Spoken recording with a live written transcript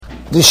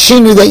the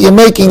shinu that you're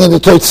making in the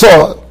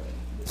Toitzor.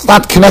 It's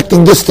not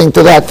connecting this thing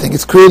to that thing.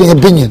 It's creating a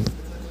binyan.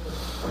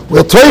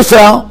 Where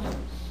Tofer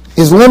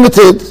is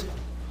limited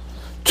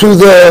to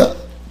the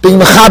being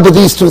mechaber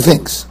these two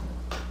things.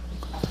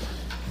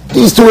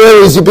 These two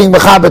areas you're being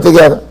mechaber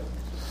together.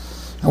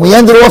 And we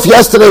ended off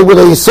yesterday with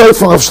a yisod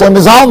from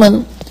Shlomo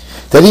Zalman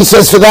that he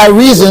says for that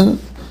reason,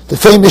 the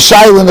famous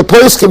shaila in the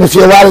poskim, if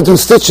you're allowed to do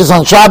stitches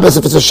on Shabbos,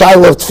 if it's a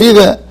shaila of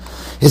tefillah,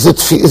 is it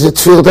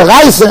tefillah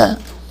deraisa?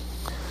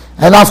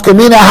 And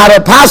afkamina had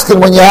a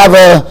paskin when you have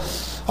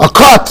a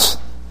cut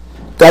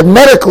that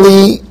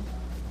medically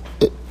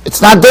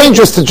it's not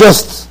dangerous to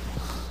just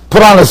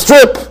put on a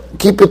strip,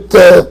 keep it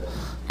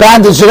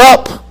bandage it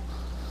up.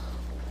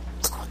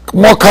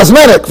 More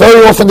cosmetic.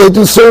 Very often they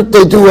do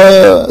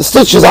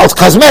stitches out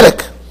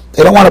cosmetic.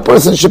 They don't want a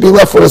person should be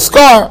left with a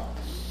scar.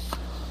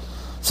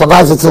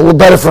 Sometimes it's a little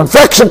better for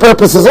infection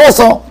purposes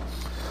also.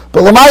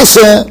 But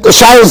l'maisa, the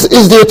shayla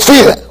is there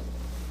tefillah.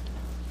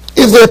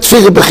 Is there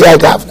tefillah b'chiyai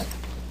gavne?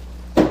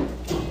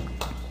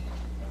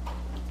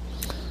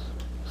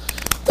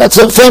 That's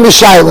a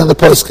famous shayla in the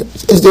poskim.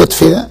 Is there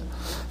tefillah?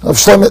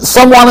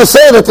 Some want to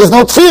say that there's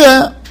no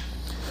tefillah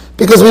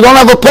because we don't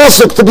have a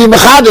pasuk to be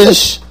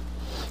mechadish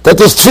that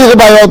there's tefillah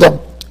by Odom.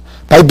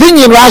 By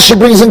Binyan, Rashi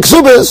brings in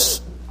Ksubas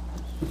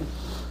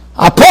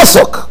a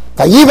pasuk.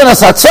 Even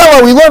as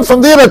Hatzela, we learn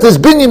from there that there's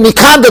Binyan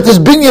Mikan, that there's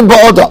Binyan by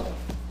Odom.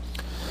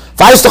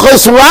 Vayis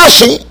Techois from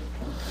Rashi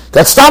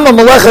that Stama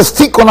Melachos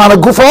Tikkun on a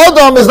Gufa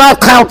Odom is not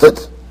counted.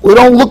 We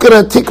don't look at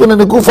a Tikkun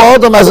in a Gufa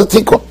Odom as a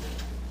Tikkun.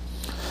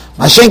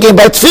 Mashenkin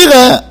by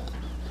Tefillah,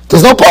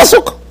 there's no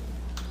pasuk.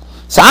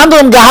 So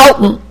Androm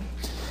gehalten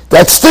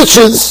that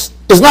stitches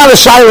is not a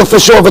shayla for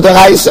sure with the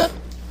Reise.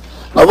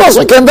 No, was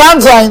we can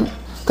dan sein.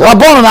 The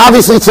Rabbonon,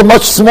 obviously, it's a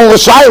much smaller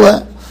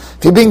shayla.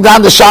 If you're being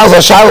dan the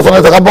shayla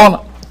from the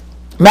Rabbonon,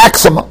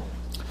 maximum.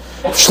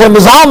 Shlomo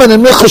Zalman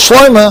and Michal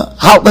Shlomo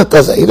halten it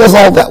as he doesn't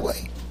hold that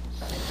way,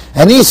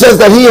 and he says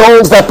that he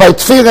holds that by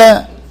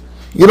tefillah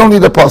you don't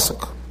need a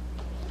pasuk.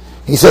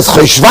 He says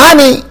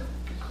Cheshvani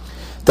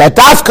that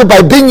dafka by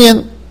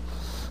binyan,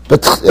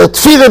 but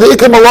tefillah the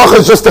ikar malacha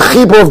is just the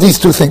chibur of these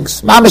two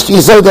things. Mamish the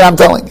yisod that I'm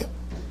telling you.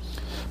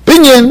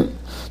 Binyan.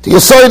 The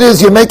yesod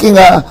is you're making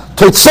a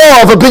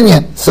toitzor of a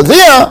binyan. So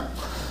there,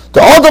 the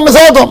Odom is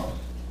Odom.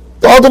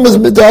 The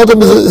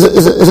Odom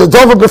is a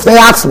dover b'fnei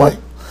atzmai.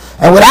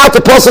 And without the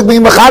pasuk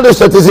being mechadish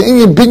that there's an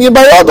Indian binyan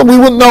by Odom, we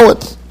wouldn't know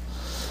it.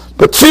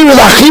 But tefillah is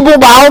achibur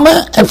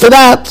ba'alma, and for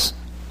that,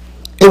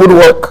 it would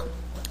work.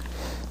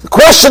 The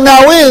question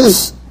now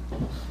is,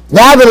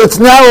 now that it's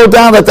narrowed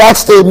down that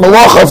that's the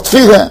malacha of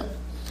tefillah,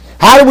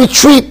 how do we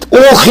treat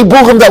all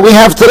chiburim that we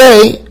have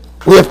today?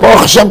 We have Baruch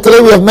Hashem today,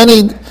 we have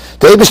many.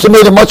 The Eibishter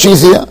made it much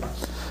easier.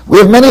 We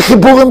have many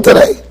chiburim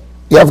today.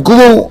 You have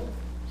glue,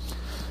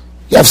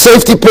 you have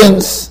safety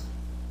pins,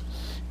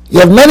 you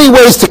have many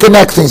ways to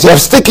connect things. You have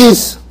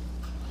stickies.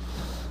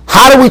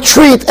 How do we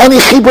treat any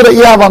chibur that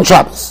you have on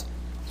Shabbos?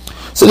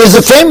 So there's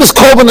a famous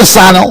korban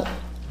asano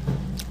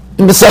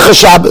in Masechah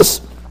Shabbos.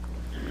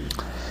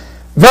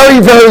 Very,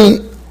 very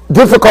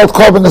difficult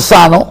korban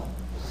asano.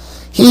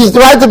 He's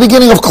right at the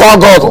beginning of Klal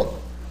Gadol.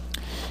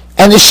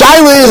 And the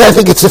shayla is, I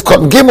think it's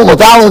Sifkot Gimel or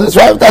Dalet,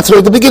 right? That's right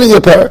at the beginning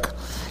of the parak.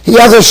 He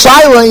has a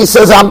shayla, he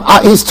says,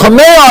 he's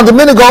Tomei on the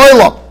Minig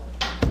HaOlam.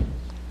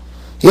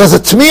 He has a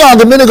Tmei on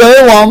the Minig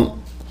HaOlam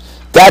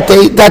that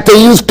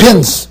they use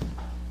pins.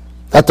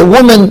 That the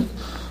women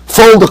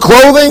fold the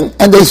clothing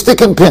and they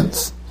stick in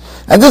pins.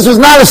 And this was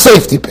not a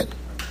safety pin.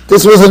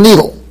 This was a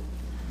needle.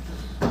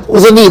 It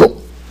was a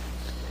needle.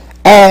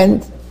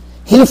 And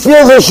he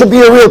feels there should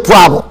be a real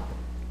problem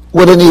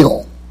with a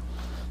needle.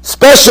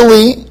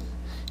 Especially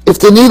if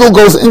the needle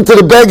goes into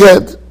the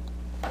beged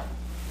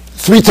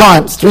 3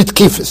 times, 3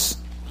 tkifas.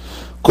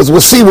 Because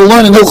we'll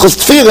learn in Hilchos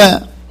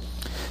Tefillah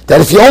that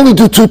if you only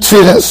do 2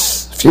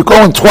 tefillas, if you're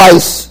going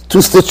twice,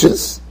 2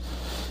 stitches,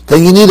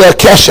 then you need a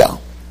kesha.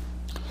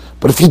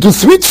 But if you do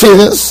 3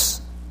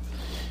 tefillas,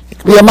 it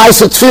could be a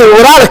ma'aser tefillah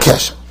without a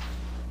kesha.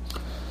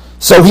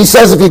 So he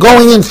says if you're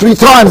going in 3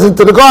 times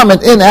into the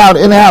garment, in,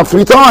 out,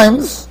 3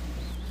 times,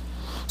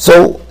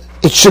 so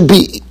it should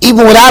be,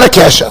 even without a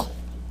kesha,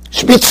 it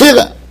should be a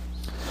tefillah.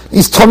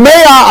 He's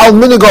Tomeya al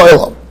Minig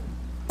HaOlam.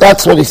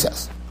 That's what he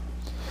says.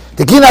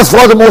 The Ginas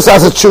V'odom also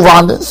has a tshuva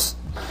on this.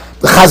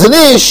 The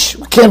Chazon Ish,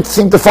 we can't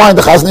seem to find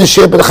the Chazon Ish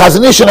here, but the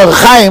Chazon Ish in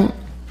Chaim,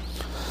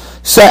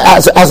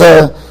 as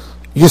a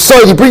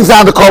Yesod, he brings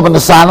down the Korban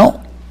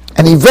Asano,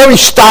 and he very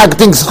stark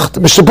thinks,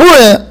 the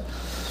Mishabura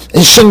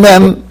in Shin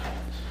Mem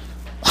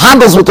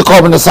handles with the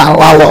Korban Asano,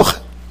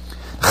 Halacha.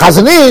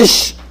 Chazon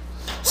Ish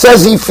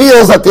says he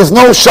feels that there's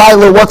no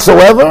shayla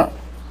whatsoever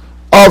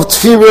of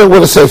tefillah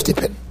with a safety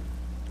pin.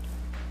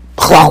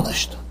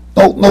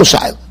 No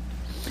shayla.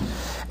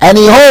 And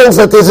he holds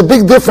that there's a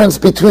big difference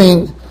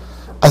between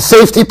a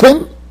safety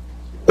pin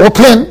or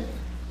pin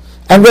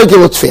and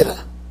regular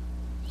tefillah.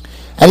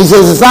 And he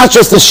says it's not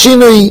just a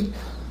shinui,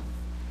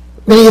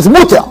 meaning it's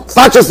muter. It's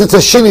not just it's a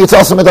shinui, it's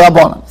also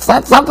midrabanan. It's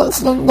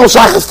no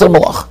shaychus to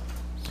malach.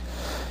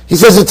 He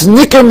says it's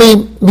nikar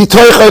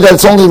mitoicha that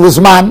it's only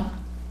luzman.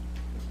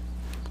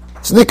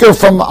 It's It's nicker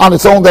from on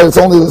its own that it's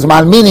only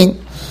Zman.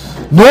 Meaning,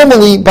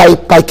 normally by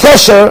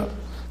kesher,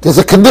 there's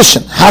a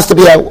condition. Has to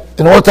be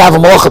in order to have a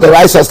Malacha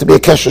D'Oraisa, has to be a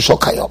kesher shel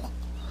kayom.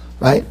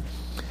 Right?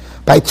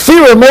 By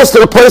Tefirah, most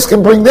of the place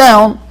can bring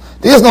down,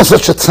 there is no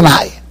such a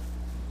Tanai.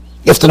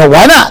 You have to know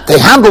why not. They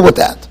handle with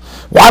that.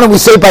 Why don't we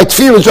say by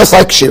Tefirah just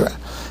like Shira?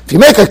 If you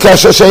make a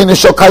kesher she'ein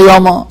shel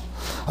kayom,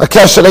 a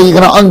kesher that you're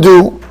going to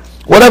undo,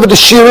 whatever the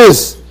shear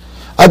is,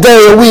 a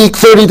day, a week,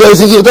 30 days,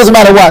 a year, it doesn't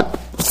matter what.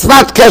 It's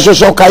not kesher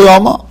shel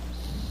kayom.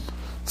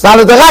 It's not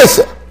a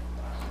D'Oraisa.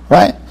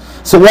 Right?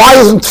 So why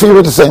isn't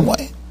Tefirah the same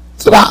way?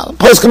 So the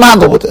place can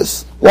handle with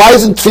this. Why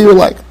isn't Tefirah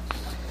like?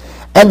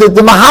 And the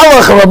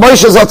Mahalach, Rabbi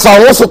Moshe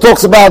Zatzal also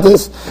talks about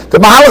this. The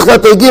Mahalach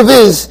that they give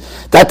is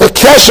that the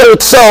kesher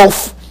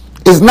itself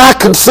is not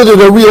considered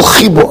a real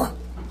chibur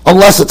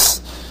unless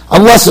it's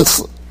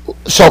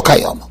shel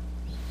kayom.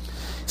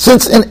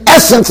 Since in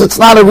essence it's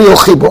not a real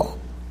chibur.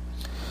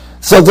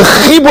 So the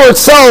chibur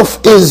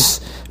itself is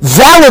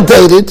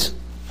validated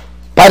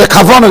by the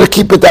kavanah to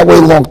keep it that way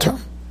long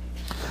term.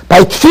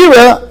 By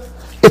Tefirah,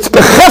 it's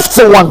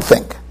bechefza one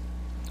thing.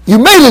 You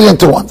made it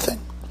into one thing.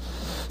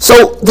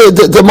 So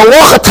the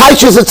Malacha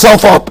touches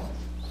itself up.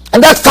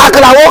 And that's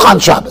Takan Halacha on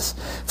Shabbos.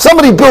 If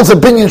somebody builds a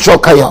binyan shel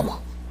kayama,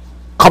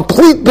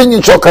 complete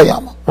binyan shel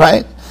kayama,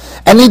 right?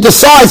 And he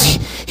decides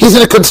he's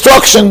in a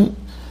construction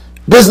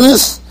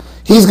business,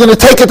 he's going to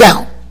take it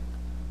down.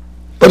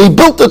 But he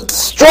built it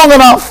strong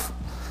enough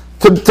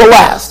to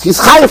last. He's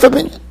chayav for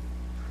binyan.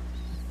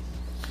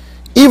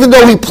 Even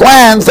though he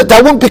plans that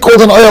wouldn't be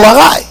called an oil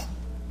harai.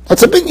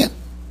 That's a binyan.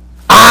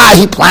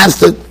 He plans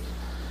to.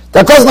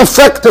 That doesn't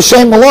affect the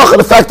Shem Malacha,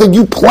 the fact that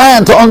you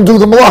plan to undo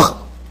the Malacha.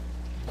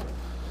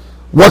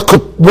 What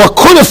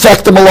could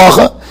affect the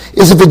Malacha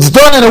is if it's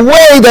done in a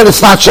way that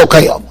it's not Shel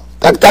Kayom.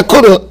 That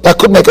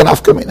could make an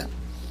afkamina.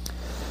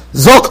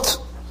 Zokt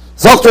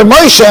Rav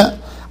Moshe,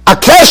 a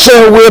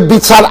kesher where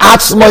bitzar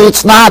atzma,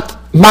 it's not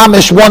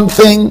mamish one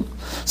thing.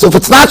 So if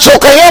it's not Shel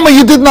Kayom,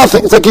 you did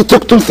nothing. It's like you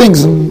took two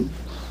things and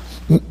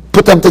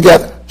put them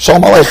together.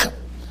 Shalom Aleichem.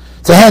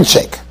 It's a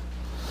handshake.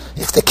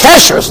 If the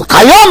kesher is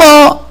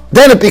Kayoma,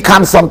 then it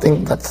becomes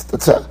something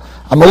that's a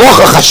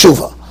Malacha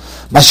Chashuva.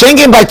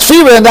 Mashengin by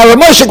Tefirah, and Rav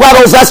Moshe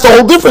Gladol, that's the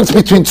whole difference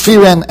between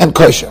Tefirah and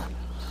kosher.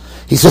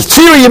 He says,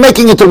 Tefirah, you're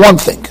making it into one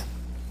thing.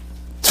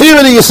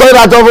 Tefirah, the Yesod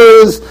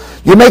HaDover is,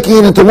 you're making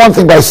it into one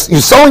thing. You're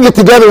sewing it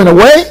together in a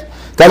way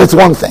that it's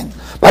one thing.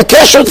 By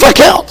kesher, it's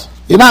account.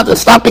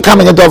 It's not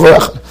becoming a Dover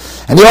Echad.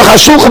 And the Aruch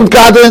HaShulchan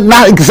got it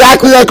not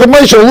exactly like Rav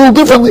Moshe, a little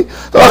differently.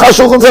 The Aruch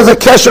HaShulchan says a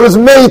kesher is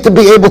made to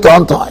be able to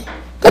untie.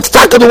 That's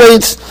the way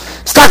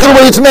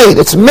it's made.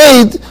 It's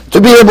made to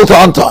be able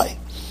to untie.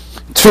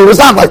 Tefirah is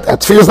not like that.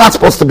 Tefirah is not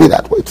supposed to be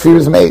that way. Tefirah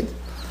is made.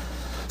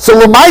 So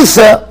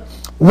L'maisa,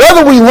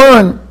 whether we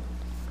learn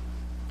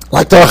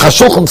like the Aruch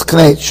HaShulchan's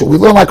Knech, or we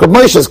learn like Rav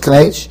Moshe's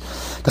Knech,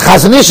 the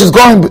Chazon Ish is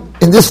going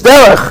in this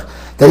derech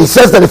that he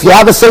says that if you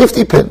have a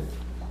safety pin,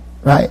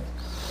 right,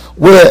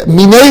 where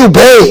Minei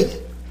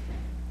Ubei,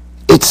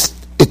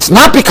 it's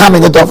not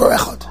becoming a Dover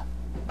Echad.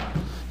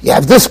 You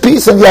have this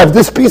piece and you have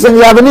this piece and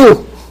you have a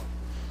new.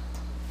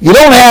 You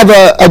don't have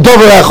a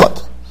Dover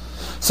Echad.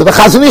 So the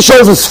Chazon Ish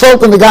shows it's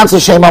felt in the ganze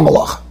Shem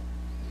HaMalach.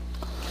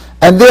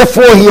 And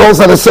therefore he holds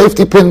that a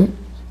safety pin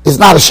is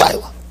not a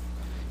Shaila.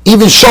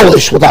 Even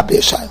Sholish would not be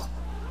a Shaila.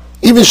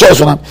 Even Sholish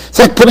would not.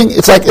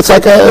 It's like it's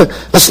like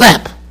a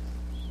snap.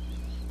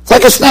 It's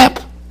like a snap.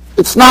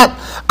 It's not,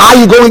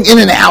 you're going in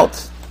and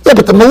out. Yeah,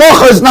 but the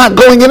Malacha is not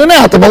going in and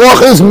out. The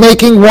Malacha is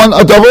making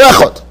a Dover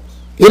Echad.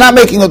 You're not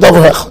making a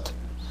Dover Echad.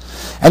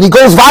 And he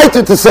goes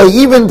weiter to say,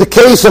 even the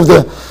case of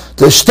the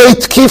state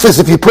kifis,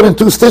 if you put in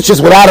two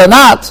stitches without a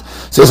knot,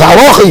 says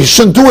halacha, you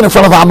shouldn't do it in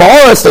front of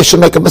Amaoris, they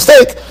should make a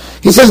mistake.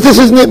 He says this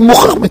is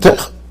muchach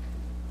miteich.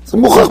 It's a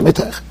muchach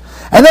miteich.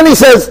 And then he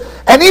says,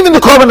 and even the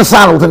korban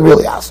nesanel didn't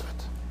really answer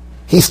it.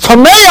 He's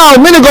tamei al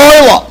minig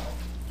ha'olam,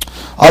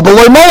 but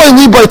lo mo'ei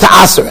liboy to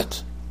answer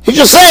it. He's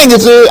just saying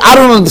I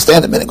don't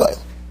understand the minig ha'olam.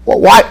 Well,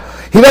 why?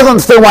 He doesn't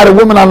understand why the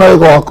women are no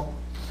go,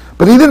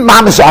 but he didn't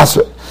mamish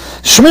answer it.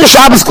 Shmir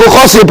Shabbos Kol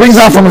Chosei brings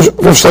down from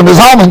Shlomo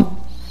Zalman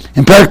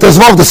in Perek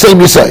Tezvav the same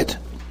Yesod.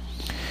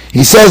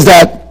 He says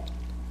that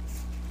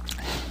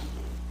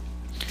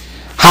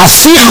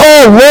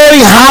Hasicho roi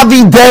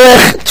havi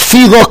derech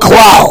tfilo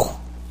klal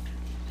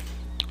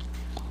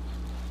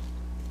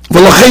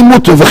v'lachei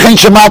mutu v'chein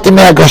shemalti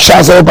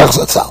me'agasha zeh bach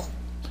zatzal.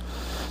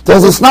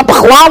 It's not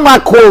called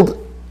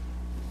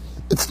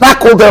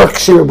derech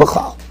kshir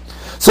b'chlal.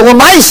 So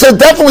L'maisa,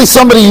 definitely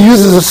somebody who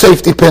uses a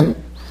safety pin.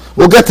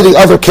 We'll get to the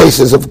other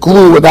cases of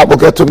glue, and that we'll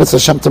get to Mitzvah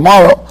Hashem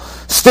tomorrow.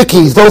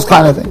 Stickies, those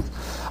kind of things.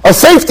 A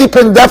safety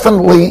pin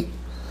definitely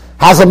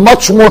has a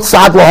much more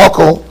tzad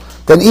lahokol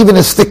than even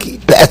a sticky,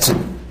 be'etzem.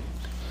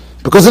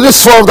 Because it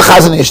is full of the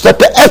Chazon Ish. That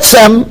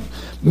be'etzem,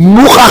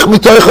 muchach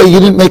mitoicha, you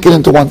didn't make it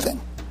into one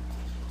thing.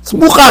 It's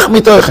muchach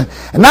mitoicha.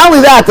 And not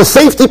only that, the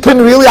safety pin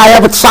really, I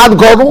have a tzad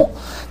godel,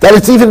 that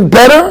it's even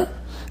better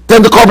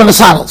than the korban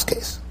nesanel's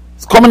case.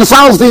 Korban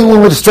nesanel's dealing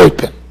with a straight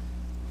pin,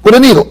 with a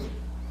needle.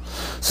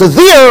 So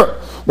there,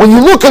 when you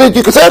look at it,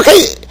 you can say,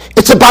 okay,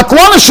 it's a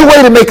batlanish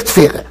way to make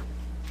tefirah.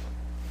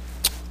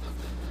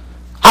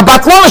 a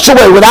batlonish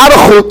way without a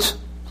chut,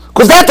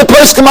 because that the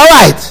poskim are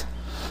right.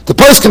 The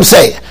poskim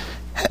say,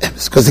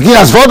 because the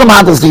Ginas Vodam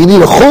handles, do you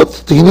need a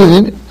chut? Do you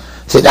need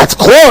say that's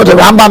clear. The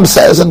Rambam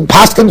says in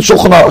Paskin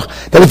Shulchan Aruch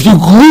that if you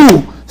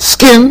glue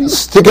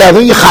skins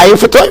together, you chayav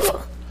for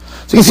Tofer.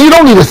 So you see, you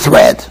don't need a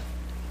thread,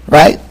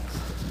 right?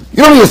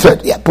 You don't need a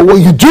thread. Yeah, but what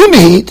you do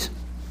need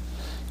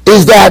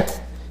is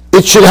that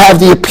it should have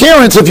the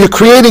appearance of you're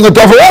creating a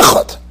davar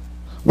echad.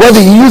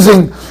 Whether you're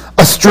using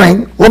a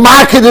string,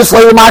 lamarka this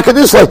way, lamarka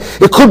this way.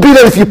 It could be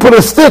that if you put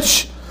a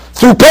stitch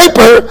through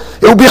paper,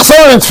 it will be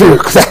chsaron for you.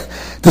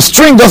 The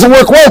string doesn't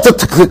work well.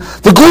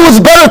 The glue is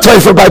better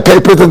Tofer by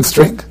paper than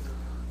string.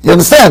 You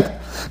understand?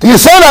 The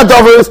Yisod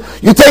HaDavar is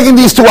you're taking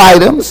these two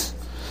items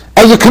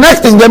and you're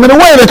connecting them in a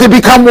way that they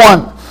become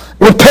one.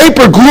 With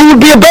paper, glue would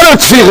be a better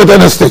tefillah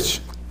than a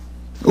stitch.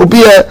 It would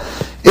be a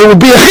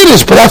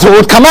chiddush, but that's what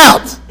would come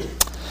out.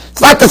 It's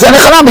not the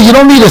Zenechanam, but you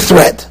don't need a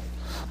thread.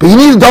 But you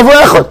need a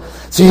davar echad.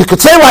 So you could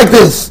say like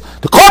this,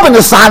 the korban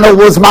nesana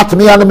was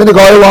matmi on the minig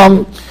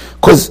olam,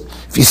 because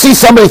if you see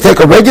somebody take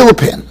a regular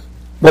pin,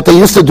 what they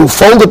used to do,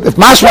 fold it, if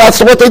mashma, that's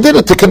what they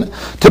did,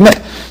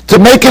 to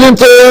make it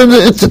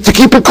into, to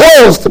keep it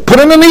closed, to put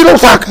in a needle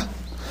taka.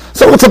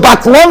 So it's a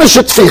batlonish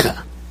tficha.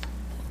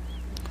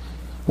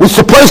 We're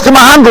supposed to be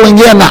handling,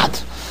 yeah,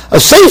 not. A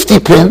safety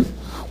pin,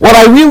 what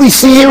I really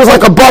see here is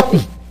like a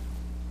button.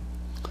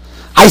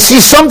 I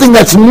see something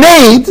that's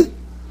made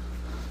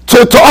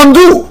to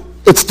undo.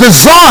 It's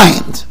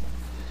designed.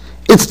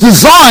 It's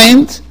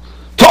designed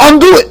to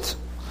undo it.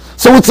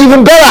 So it's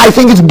even better. I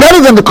think it's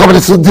better than the korban.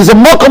 There's a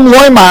mokum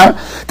loymar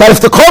that if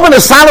the korban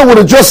asana would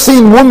have just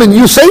seen women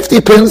use safety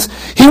pins,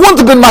 he wouldn't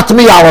have been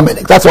matmi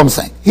alaminik. That's what I'm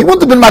saying. He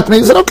wouldn't have been matmi.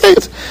 He said, okay,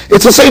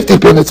 it's a safety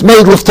pin. It's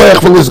made l'fteich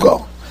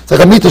v'lizgo. It's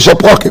like a mita shel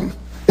prokim.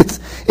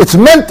 It's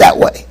meant that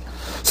way.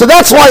 So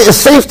that's why a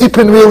safety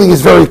pin really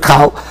is very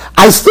kal.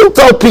 I still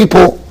tell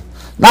people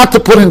not to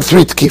put in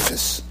 3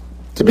 tkifas.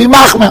 To be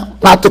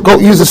machmer, not to go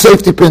use a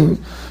safety pin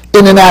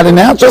in and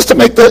out, just to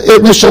make the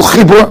initial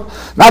chibur,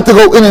 not to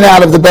go in and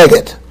out of the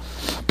beged.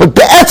 But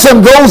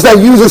be'etzem, those that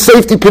use a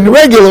safety pin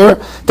regular,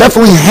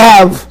 definitely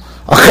have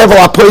a chevel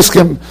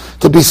ha-poskim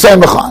to be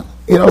semach on.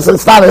 You know, so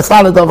it's not a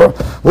davar.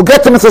 We'll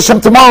get to Mitzvah Shem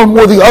tomorrow,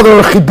 more the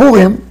other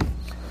chiburim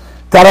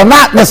that are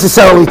not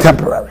necessarily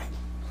temporary.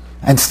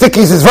 And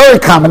stickies is very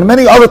common, and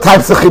many other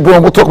types of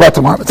chiburim we'll talk about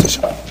tomorrow, Mitzvah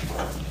Shem.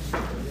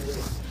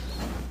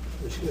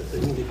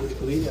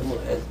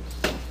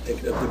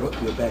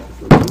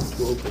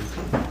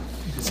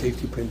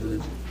 Safety pin.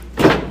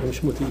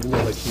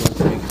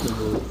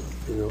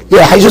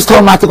 Yeah, I just told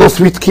him not to go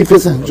 3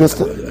 tkifas and just.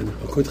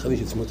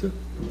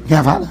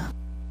 Yeah, Yeah,